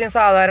അഡ്ജസ്റ്റ് ചെയ്യാൻ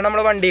സാധാരണ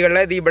നമ്മുടെ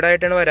വണ്ടികളിലെ ഇവിടെ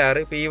ആയിട്ടാണ് വരാറ്.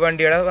 ഇപ്പോൾ ഈ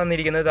വണ്ടിയുടെ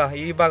വന്നിരിക്കുന്നത്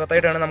ഈ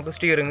ഭാഗത്തായിട്ടാണ് നമുക്ക്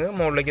സ്റ്റിയറിംഗ്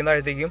മുകളിലേക്കും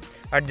താഴത്തേക്കും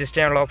അഡ്ജസ്റ്റ്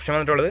ചെയ്യാനുള്ള ഓപ്ഷൻ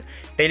വന്നിട്ടുള്ളത്.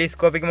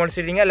 ടെലിസ്കോപ്പിക് മോഡ്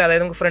സ്റ്റിയറിംഗ് അല്ല,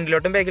 അതായത് നമുക്ക്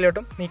ഫ്രണ്ടിലോട്ടും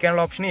ബാക്കിലോട്ടും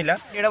നീക്കാനുള്ള ഓപ്ഷൻ ഇല്ല.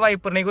 ഇവിടെ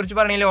വൈപ്പറിനെ കുറിച്ച്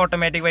പറഞ്ഞാൽ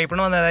ഓട്ടോമാറ്റിക്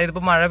വൈപ്പറിന് വന്നത്, അതായത്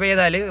ഇപ്പോൾ മഴ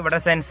പെയ്താൽ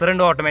ഇവിടെ സെൻസർ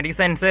ഉണ്ട്, ഓട്ടോമാറ്റിക്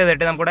സെൻസർ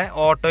ചെയ്തിട്ട് നമുക്കിവിടെ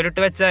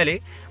ഓട്ടോയിലിട്ട് വെച്ചാൽ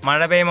മഴ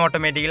പെയ്യുമ്പോൾ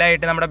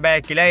ഓട്ടോമാറ്റിക്കലായിട്ട് നമ്മുടെ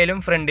ബാക്കിലായാലും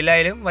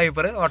ഫ്രണ്ടിലായാലും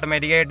വൈപ്പർ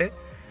ഓട്ടോമാറ്റിക്കായിട്ട്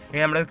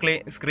നമ്മുടെ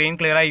സ്ക്രീൻ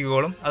ക്ലിയർ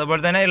ആയിക്കോളും.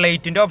 അതുപോലെ തന്നെ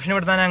ലൈറ്റിൻ്റെ ഓപ്ഷൻ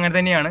ഇവിടെ തന്നെ അങ്ങനെ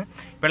തന്നെയാണ്.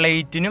 ഇപ്പോൾ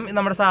ലൈറ്റിനും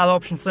നമ്മുടെ സാധാ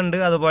ഓപ്ഷൻസ് ഉണ്ട്.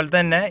 അതുപോലെ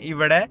തന്നെ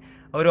ഇവിടെ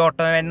ഒരു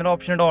ഓട്ടോമാറ്റിക്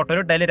ഓപ്ഷൻ ഉണ്ട്.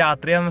 ഓട്ടോയിൽ ഇട്ടാൽ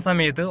രാത്രി ആകുന്ന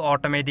സമയത്ത്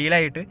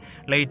ഓട്ടോമാറ്റിക്കലായിട്ട്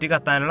ലൈറ്റ്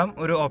കത്താനുള്ള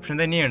ഒരു ഓപ്ഷൻ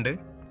തന്നെയുണ്ട്.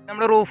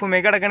 നമ്മുടെ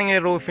റൂഫുമേക്ക്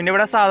കിടക്കണമെങ്കിൽ റൂഫിൻ്റെ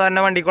ഇവിടെ സാധാരണ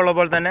വണ്ടിക്കുള്ള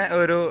പോലെ തന്നെ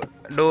ഒരു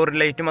ഡോർ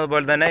ലൈറ്റും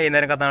അതുപോലെ തന്നെ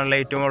വൈകുന്നേരം കത്താനുള്ള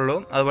ലൈറ്റും ഉള്ളൂ.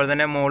 അതുപോലെ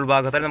തന്നെ മോൾ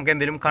ഭാഗത്ത് നമുക്ക്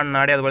എന്തെങ്കിലും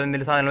കണ്ണാടി അതുപോലെ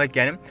എന്തെങ്കിലും സാധനങ്ങൾ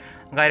വയ്ക്കാനും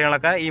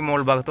കാര്യങ്ങളൊക്കെ ഈ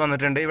മോൾ ഭാഗത്ത്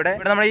വന്നിട്ടുണ്ട്. ഇവിടെ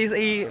നമ്മുടെ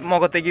ഈ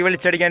മുഖത്തേക്ക്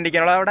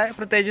വെളിച്ചടിക്കാണ്ടിരിക്കാനുള്ള അവിടെ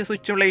പ്രത്യേകിച്ച്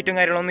സ്വിച്ചും ലൈറ്റും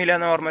കാര്യങ്ങളൊന്നും ഇല്ല.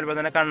 നോർമൽ പോലെ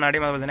തന്നെ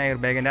കണ്ണാടിയും അതുപോലെ തന്നെ എയർ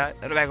ബാഗിൻ്റെ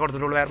ബാഗ്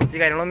കൊടുത്തിട്ടുള്ള വേറെ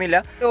പ്രത്യേകിച്ച് കാര്യങ്ങളൊന്നും ഇല്ല.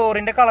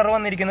 ഡോറിൻ്റെ കളർ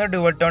വന്നിരിക്കുന്നത്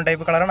ഡുവൽ ടോൺ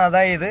ടൈപ്പ് കളറാണ്.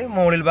 അതായത്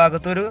മുകളിൽ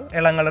ഭാഗത്ത് ഒരു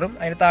ഇളം കളറും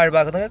അതിന്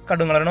താഴ്ഭാഗത്ത്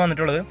കടും കളറാണ്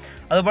വന്നിട്ടുള്ളത്.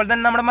 അതുപോലെ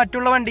തന്നെ നമ്മുടെ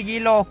മറ്റുള്ള വണ്ടിക്ക് ഈ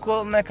ലോക്ക്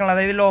വെക്കണം,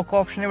 അതായത് ലോക്ക്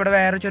ഓപ്ഷൻ ഇവിടെ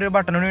വേറെ ചെറിയ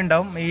ബട്ടൺ കൂടി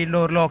ഉണ്ടാവും. ഈ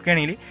ഡോർ ലോക്ക്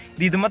ആണെങ്കിൽ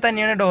ഇത് ഇതുമ്പോൾ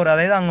തന്നെയാണ് ഡോർ,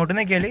 അതായത് അങ്ങോട്ട്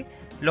നിൽക്കിയാൽ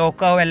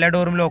ലോക്കാവും, എല്ലാ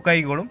ഡോറും ലോക്ക്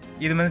ആയിക്കോളും.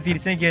 ഇതുമ്പോൾ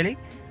തിരിച്ച് നിൽക്കിയാൽ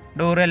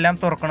ഡോറ് എല്ലാം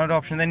തുറക്കണ ഒരു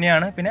ഓപ്ഷൻ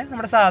തന്നെയാണ്. പിന്നെ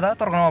നമ്മുടെ സാധാ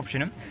തുറക്കണ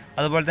ഓപ്ഷനും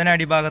അതുപോലെ തന്നെ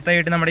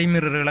അടിഭാഗത്തായിട്ട് നമ്മുടെ ഈ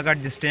മിററുകളൊക്കെ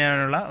അഡ്ജസ്റ്റ്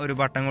ചെയ്യാനുള്ള ഒരു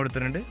ബട്ടൺ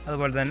കൊടുത്തിട്ടുണ്ട്.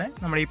 അതുപോലെ തന്നെ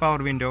നമ്മുടെ ഈ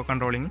പവർ വിൻഡോ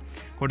കൺട്രോളിങ്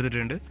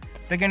കൊടുത്തിട്ടുണ്ട്.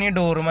 ഇതൊക്കെയാണ് ഈ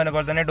ഡോറും.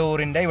 അതുപോലെ തന്നെ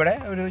ഡോറിൻ്റെ ഇവിടെ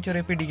ഒരു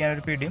ചെറിയ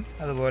പിടിക്കാനൊരു പിടിയും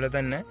അതുപോലെ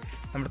തന്നെ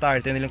നമ്മുടെ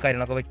താഴത്തെ എന്തെങ്കിലും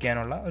കാര്യങ്ങളൊക്കെ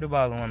വെക്കാനുള്ള ഒരു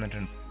ഭാഗം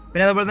വന്നിട്ടുണ്ട്.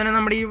 പിന്നെ അതുപോലെ തന്നെ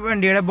നമ്മുടെ ഈ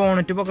വണ്ടിയുടെ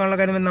ബോണറ്റ് പൊക്കാനുള്ള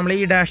കാര്യം നമ്മൾ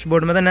ഈ ഡാഷ്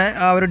ബോർഡിൽ തന്നെ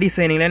ആ ഒരു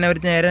ഡിസൈനിങ്ങിൽ തന്നെ അവർ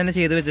നേരെ തന്നെ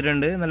ചെയ്ത്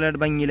വെച്ചിട്ടുണ്ട്, നല്ല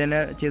ഭംഗിയിൽ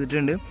തന്നെ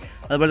ചെയ്തിട്ടുണ്ട്.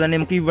 അതുപോലെ തന്നെ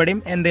നമുക്ക് ഇവിടെയും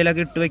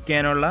എന്തെങ്കിലുമൊക്കെ ഇട്ട്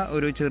വെക്കാനുള്ള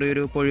ഒരു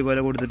ചെറിയൊരു പൊഴി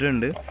പോലെ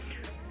കൊടുത്തിട്ടുണ്ട്.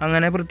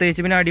 അങ്ങനെ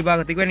പ്രത്യേകിച്ച് പിന്നെ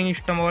അടിഭാഗത്തേക്ക് വേണമെങ്കിൽ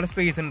ഇഷ്ടംപോലെ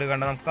സ്പേസ് ഉണ്ട്.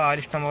 കണ്ടോ, നമുക്ക്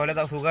കാല് ഇഷ്ടംപോലെ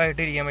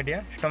സുഖമായിട്ട് ഇരിക്കാൻ പറ്റിയ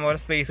ഇഷ്ടംപോലെ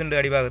സ്പേസ് ഉണ്ട്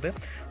അടിഭാഗത്ത്.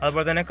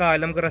 അതുപോലെ തന്നെ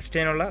കാല് നമുക്ക് റെസ്റ്റ്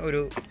ചെയ്യാനുള്ള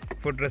ഒരു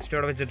ഫുഡ് റെസ്റ്റ്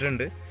അവിടെ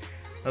വെച്ചിട്ടുണ്ട്.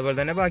 അതുപോലെ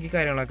തന്നെ ബാക്കി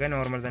കാര്യങ്ങളൊക്കെ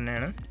നോർമൽ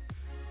തന്നെയാണ്.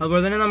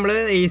 അതുപോലെ തന്നെ നമ്മൾ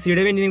എ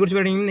സിയുടെ വെൻറ്റിനെ കുറിച്ച്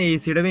പറയുകയും എ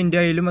സിയുടെ വെൻറ്റ്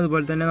ആയാലും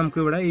അതുപോലെ തന്നെ നമുക്ക്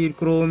ഇവിടെ ഈ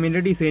ക്രോമിൻ്റെ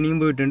ഡിസൈനിങ്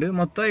പോയിട്ടുണ്ട്.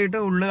 മൊത്തമായിട്ട്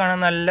ഉള്ളിൽ കാണാൻ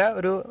നല്ല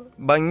ഒരു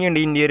ഭംഗിയുണ്ട്.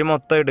 ഇന്ത്യയിൽ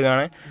മൊത്തമായിട്ട്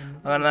കാണാൻ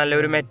അങ്ങനെ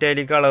നല്ലൊരു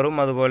മെറ്റാലിക് കളറും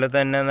അതുപോലെ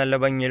തന്നെ നല്ല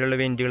ഭംഗിയിലുള്ള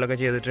വെൻറ്റുകളൊക്കെ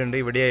ചെയ്തിട്ടുണ്ട്.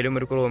 ഇവിടെ ആയാലും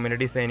ഒരു ക്രോമിൻ്റെ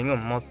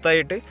ഡിസൈനിങ്ങും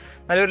മൊത്തമായിട്ട്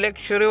നല്ലൊരു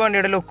ലക്ഷറി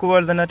വണ്ടിയുടെ ലുക്ക്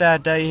പോലെ തന്നെ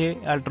ടാറ്റ ഈ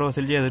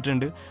അൾട്രോസിൽ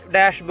ചെയ്തിട്ടുണ്ട്.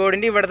 ഡാഷ്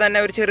ബോർഡിൻ്റെ ഇവിടെ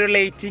തന്നെ ഒരു ചെറിയൊരു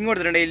ലൈറ്റിങ്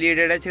കൊടുത്തിട്ടുണ്ട്.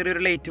 LED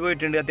ചെറിയൊരു ലൈറ്റ്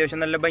പോയിട്ടുണ്ട്.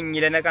 അത്യാവശ്യം നല്ല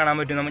ഭംഗിയിൽ തന്നെ കാണാൻ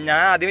പറ്റും.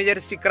 ഞാൻ ആദ്യം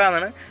വിചാരിച്ച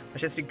സ്റ്റിക്കറാണ്,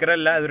 പക്ഷേ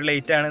സ്റ്റിക്കറല്ല, അതൊരു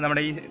ലൈറ്റാണ്.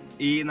 നമ്മുടെ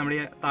നമ്മുടെ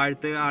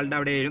താഴത്ത് ആളുടെ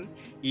അവിടെ ആയാലും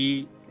ഈ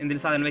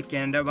എന്തെങ്കിലും സാധനം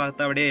വെക്കാൻ്റെ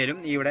ഭാഗത്ത് അവിടെ ആയാലും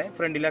ഇവിടെ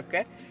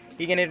ഫ്രണ്ടിലൊക്കെ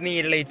ഇങ്ങനെ ഒരു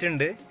നീല ലൈറ്റ്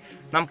ഉണ്ട്.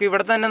 നമുക്ക്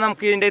ഇവിടെ തന്നെ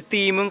നമുക്ക് ഇതിൻ്റെ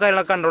തീമും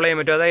കാര്യങ്ങളൊക്കെ കൺട്രോൾ ചെയ്യാൻ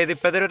പറ്റും. അതായത്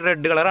ഇപ്പോൾ ഇതൊരു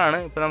റെഡ് കളറാണ്.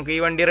 ഇപ്പോൾ നമുക്ക് ഈ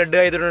വണ്ടി റെഡ്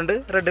ആയതുകൊണ്ട്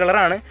റെഡ്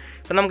കളറാണ്.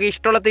 ഇപ്പം നമുക്ക്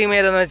ഇഷ്ടമുള്ള തീം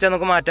ഏതാണെന്ന് വെച്ചാൽ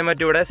നമുക്ക് മാറ്റാൻ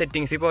പറ്റും. ഇവിടെ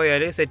സെറ്റിങ്സിൽ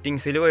പോയാൽ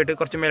സെറ്റിങ്സിൽ പോയിട്ട്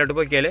കുറച്ച് മേലോട്ട്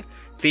പോയിക്കാൽ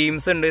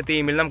തീംസ് ഉണ്ട്.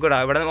 തീമിൽ നമുക്ക്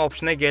ഇടാം. ഇവിടെ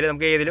ഓപ്ഷൻ നോക്കിയാൽ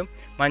നമുക്ക് ഏതിലും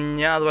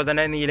മഞ്ഞ അതുപോലെ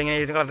തന്നെ നീല ഇങ്ങനെ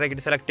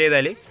കളറാക്കിയിട്ട് സെലക്ട്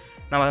ചെയ്താൽ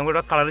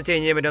നമുക്കിവിടെ കളർ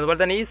ചേഞ്ച് ചെയ്യാൻ പറ്റും. അതുപോലെ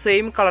തന്നെ ഈ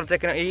സെയിം കളർ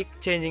ഈ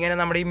ചേഞ്ചിങ്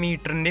നമ്മുടെ ഈ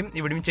മീറ്ററിൻ്റെയും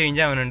ഇവിടെയും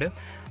ചേഞ്ച് ആവുന്നുണ്ട്.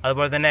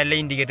 അതുപോലെ തന്നെ എല്ലാ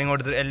ഇൻഡിക്കേറ്ററും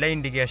കൊടുത്ത് എല്ലാ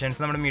ഇൻഡിക്കേഷൻസ്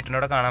നമ്മുടെ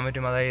മീറ്ററിനോടെ കാണാൻ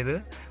പറ്റും. അതായത്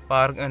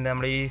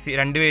നമ്മുടെ ഈ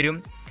രണ്ടുപേരും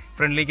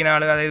ഫ്രണ്ടിലിരിക്കുന്ന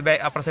ആൾ, അതായത്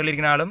അപ്പുറ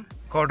സൈഡിലിരിക്കുന്ന ആളും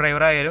കോ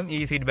ഡ്രൈവർ ആയാലും ഈ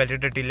സീറ്റ് ബെൽറ്റ്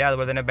ഇട്ടിട്ടില്ല.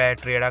 അതുപോലെ തന്നെ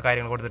ബാറ്ററിയുടെ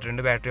കാര്യങ്ങൾ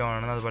കൊടുത്തിട്ടുണ്ട്, ബാറ്ററി ഓൺ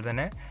ആണ്. അതുപോലെ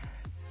തന്നെ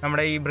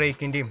നമ്മുടെ ഈ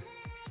ബ്രേക്കിൻ്റെയും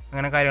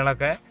അങ്ങനെ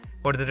കാര്യങ്ങളൊക്കെ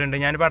കൊടുത്തിട്ടുണ്ട്.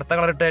 ഞാനിപ്പോൾ അടുത്ത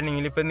കളർ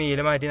ഇട്ടായിരുന്നെങ്കിൽ ഇപ്പോൾ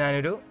നീല മാറ്റി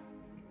ഞാനൊരു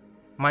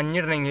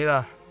മഞ്ഞിടണമെങ്കിൽ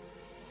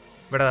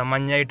ഇവിടെ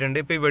മഞ്ഞായിട്ടുണ്ട്.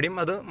 ഇപ്പോൾ ഇവിടെയും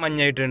അത്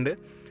മഞ്ഞായിട്ടുണ്ട്.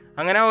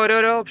 അങ്ങനെ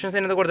ഓരോരോ ഓപ്ഷൻസ്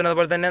അതിനകത്ത് കൊടുത്തിട്ടുണ്ട്.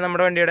 അതുപോലെ തന്നെ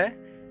നമ്മുടെ വണ്ടിയുടെ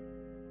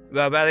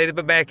അതായത്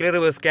ഇപ്പോൾ ബാക്കിൽ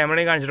റിവേഴ്സ്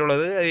ക്യാമറയും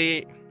കാണിച്ചിട്ടുള്ളത്. ഈ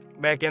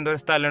ബാക്കിൽ എന്തോരം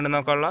സ്ഥലം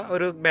ഉണ്ടെന്നൊക്കെ ഉള്ള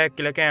ഒരു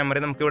ബാക്കിലെ ക്യാമറ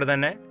നമുക്ക് ഇവിടെ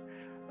തന്നെ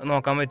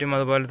നോക്കാൻ പറ്റും.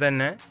 അതുപോലെ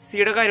തന്നെ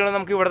സിയുടെ കാര്യങ്ങൾ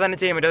നമുക്ക് ഇവിടെ തന്നെ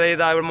ചെയ്യാൻ പറ്റും.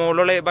 അതായത്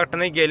മുകളിലുള്ള ബട്ടൺ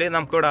നോക്കിയാൽ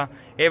നമുക്കിവിടെ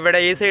എവിടെ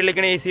ഈ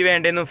സൈഡിലേക്കാണ് AC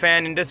വേണ്ടതെന്നും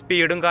ഫാനിൻ്റെ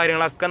സ്പീഡും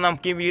കാര്യങ്ങളൊക്കെ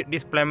നമുക്ക് ഈ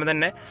ഡിസ്പ്ലേയിൽ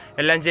തന്നെ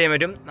എല്ലാം ചെയ്യാൻ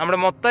പറ്റും. നമ്മുടെ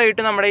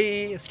മൊത്തമായിട്ട് നമ്മുടെ ഈ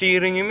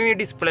സ്റ്റിയറിങ്ങും ഈ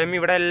ഡിസ്പ്ലേയും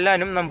ഇവിടെ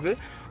എല്ലാവരും നമുക്ക്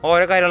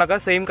ഓരോ കാര്യങ്ങളൊക്കെ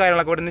സെയിം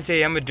കാര്യങ്ങളൊക്കെ ഇവിടെ നിന്ന്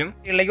ചെയ്യാൻ പറ്റും.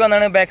 സൈഡിലേക്ക്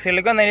വന്നാണ് ബാക്ക്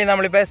സൈഡിലേക്ക് വന്നാൽ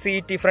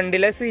നമ്മളിപ്പോൾ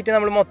ഫ്രണ്ടിലെ സീറ്റ്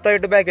നമ്മൾ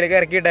മൊത്തമായിട്ട് ബാക്കിലേക്ക്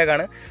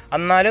ഇറക്കിയിട്ടേക്കാണ്.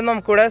 എന്നാലും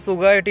നമുക്കിവിടെ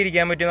സുഖമായിട്ട്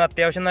ഇരിക്കാൻ പറ്റും.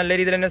 അത്യാവശ്യം നല്ല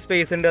രീതിയിൽ തന്നെ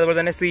സ്പേസ് ഉണ്ട്. അതുപോലെ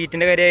തന്നെ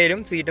സീറ്റിൻ്റെ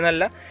കാര്യമായാലും സീറ്റ്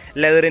നല്ല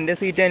ലെതറിൻ്റെ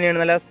സീറ്റ് തന്നെയാണ്,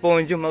 നല്ല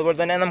സ്പോഞ്ചും. അതുപോലെ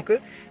തന്നെ നമുക്ക്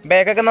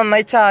ബാക്കൊക്കെ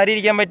നന്നായി ചാരി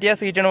ഇരിക്കാൻ പറ്റിയ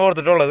സീറ്റാണ്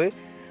കൊടുത്തിട്ടുള്ളത്.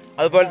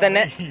 അതുപോലെ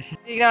തന്നെ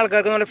ഇരിക്കുന്ന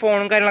ആൾക്കാർക്ക് നമ്മുടെ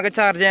ഫോണും കാര്യങ്ങളൊക്കെ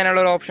ചാർജ് ചെയ്യാനുള്ള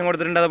ഒരു ഓപ്ഷൻ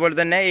കൊടുത്തിട്ടുണ്ട്. അതുപോലെ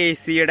തന്നെ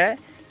AC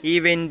ഈ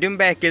വെന്റും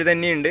ബാക്കിൽ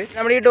തന്നെയുണ്ട്.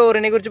 നമ്മുടെ ഈ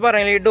ഡോറിനെ കുറിച്ച്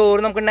പറയുന്നത്, ഈ ഡോർ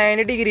നമുക്ക്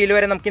 90 ഡിഗ്രിയിൽ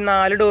വരെ നമുക്ക്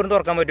 4 ഡോറും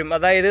തുറക്കാൻ പറ്റും.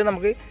 അതായത്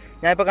നമുക്ക്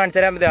ഞാനിപ്പോൾ കാണിച്ചു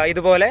തരാൻ പറ്റുക,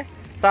 ഇതുപോലെ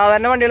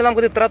സാധാരണ വണ്ടികൾ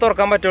നമുക്ക് ഇത്ര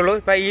തുറക്കാൻ പറ്റുള്ളൂ.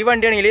 ഇപ്പം ഈ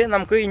വണ്ടിയാണെങ്കിൽ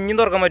നമുക്ക് ഇനിയും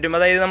തുറക്കാൻ പറ്റും.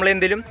 അതായത് നമ്മൾ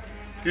എന്തെങ്കിലും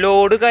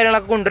ലോഡ്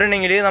കാര്യങ്ങളൊക്കെ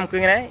കൊണ്ടുവരണമെങ്കിൽ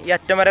നമുക്കിങ്ങനെ ഈ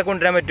അറ്റം വരെ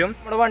കൊണ്ടുവരാൻ പറ്റും.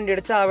 നമ്മുടെ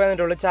വണ്ടിയുടെ ചാവി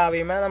വന്നിട്ടുള്ളൂ.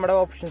 ചാവിയുമേ നമ്മുടെ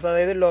ഓപ്ഷൻസ്,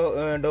 അതായത്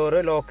ഡോറ്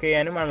ലോക്ക്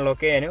ചെയ്യാനും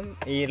അൺലോക്ക് ചെയ്യാനും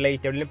ഈ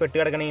ലൈറ്റ് എവിടെയും പെട്ട്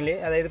കിടക്കണമെങ്കിൽ,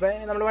 അതായത് ഇപ്പോൾ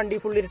നമ്മുടെ വണ്ടി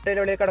ഫുൾ ഇരുട്ടയിൽ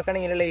എവിടെ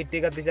കിടക്കണമെങ്കിൽ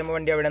ലൈറ്റ് കത്തിച്ചുമ്പോൾ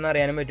വണ്ടി എവിടെ നിന്ന്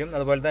അറിയാനും പറ്റും.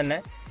 അതുപോലെ തന്നെ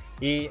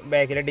ഈ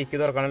ബാക്കിലെ ഡിക്കി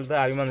തുറക്കാനുള്ള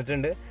ചാവി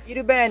വന്നിട്ടുണ്ട്. ഈ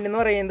ഒരു ബാൻഡ് എന്ന്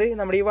പറയുന്നത്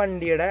നമ്മുടെ ഈ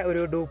വണ്ടിയുടെ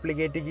ഒരു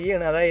ഡ്യൂപ്ലിക്കേറ്റ് കീ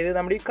ആണ്. അതായത്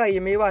നമ്മുടെ ഈ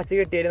കൈമേ വാച്ച്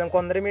കിട്ടിയാൽ നമുക്ക്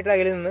 1.5 മീറ്റർ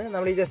അകലിൽ നിന്ന്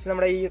നമ്മൾ ഈ ജസ്റ്റ്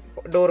നമ്മുടെ ഈ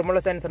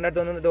ഡോറുമുള്ള സെൻസറിൻ്റെ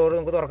അടുത്ത് വന്ന് ഡോർ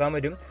നമുക്ക് തുറക്കാൻ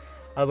പറ്റും.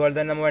 അതുപോലെ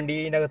തന്നെ നമ്മൾ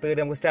വണ്ടീൻ്റെ അകത്ത്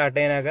കയറി നമുക്ക് സ്റ്റാർട്ട്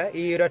ചെയ്യാനൊക്കെ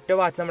ഈ ഒരു ഒറ്റ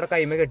വാച്ച് നമ്മുടെ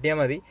കൈമ കെട്ടിയാൽ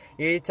മതി.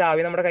 ഈ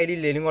ചാവി നമ്മുടെ കയ്യിൽ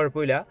ഇല്ലെങ്കിലും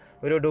കുഴപ്പമില്ല.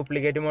 ഒരു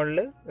ഡ്യൂപ്ലിക്കേറ്റ് മോഡൽ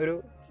ഒരു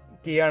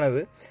കീ ആണത്.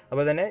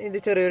 അപ്പോൾ തന്നെ ഇത്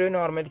ചെറിയൊരു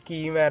നോർമൽ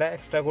കീയും വേറെ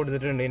എക്സ്ട്രാ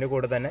കൊടുത്തിട്ടുണ്ട് ഇതിൻ്റെ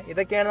കൂടെ തന്നെ.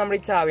 ഇതൊക്കെയാണ് നമ്മുടെ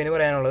ഈ ചാവിന്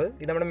പറയാനുള്ളത്.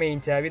 ഇത് നമ്മുടെ മെയിൻ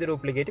ചാവി, ഇത്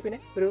ഡ്യൂപ്ലിക്കേറ്റ്, പിന്നെ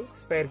ഒരു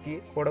സ്പെയർ കീ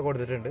കൂടെ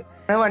കൊടുത്തിട്ടുണ്ട്.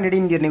 വണ്ടിയുടെ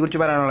ഇന്റീരിയറിനെ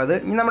കുറിച്ച് പറയാനുള്ളത്,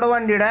 ഇനി നമ്മുടെ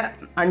വണ്ടിയുടെ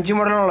 5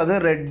 മോഡലുള്ളത്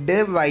red,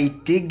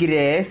 white,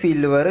 grey,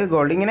 silver,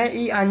 gold, ഇങ്ങനെ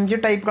ഈ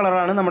 5 ടൈപ്പ്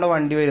കളറാണ് നമ്മുടെ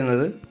വണ്ടി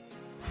വരുന്നത്.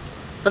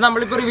 ഇപ്പോൾ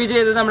നമ്മളിപ്പോൾ റിവ്യൂ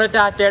ചെയ്തത് നമ്മുടെ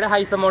ടാറ്റയുടെ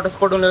ഹൈസൺ മോട്ടോഴ്സ്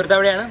കൊടുങ്ങല്ലൂർ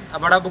അവിടെയാണ്.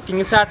 അപ്പോൾ അവിടെ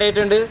ബുക്കിംഗ് സ്റ്റാർട്ട്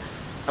ചെയ്തിട്ടുണ്ട്.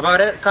 അപ്പോൾ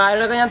അവരുടെ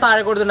കാര്യങ്ങളൊക്കെ ഞാൻ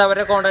താഴെ കൊടുത്തിട്ടുണ്ട്.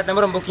 അവരുടെ കോൺടാക്ട്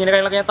നമ്പറും ബുക്കിങ്ങിൻ്റെ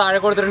കാര്യങ്ങളൊക്കെ ഞാൻ താഴെ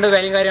കൊടുത്തിട്ടുണ്ട്,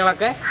 വിലയും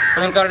കാര്യങ്ങളൊക്കെ.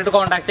 അപ്പോൾ നിങ്ങൾക്ക് അവരായിട്ട്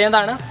കോൺടാക്ട്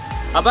ചെയ്യുന്നതാണ്.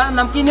 അപ്പോൾ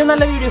നമുക്ക് ഇനിയും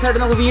നല്ല വീഡിയോസ്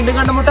ആയിട്ട് നമുക്ക് വീണ്ടും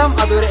കണ്ടുമുട്ടാം.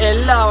 അതുവരെ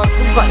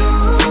എല്ലാവർക്കും ബൈ.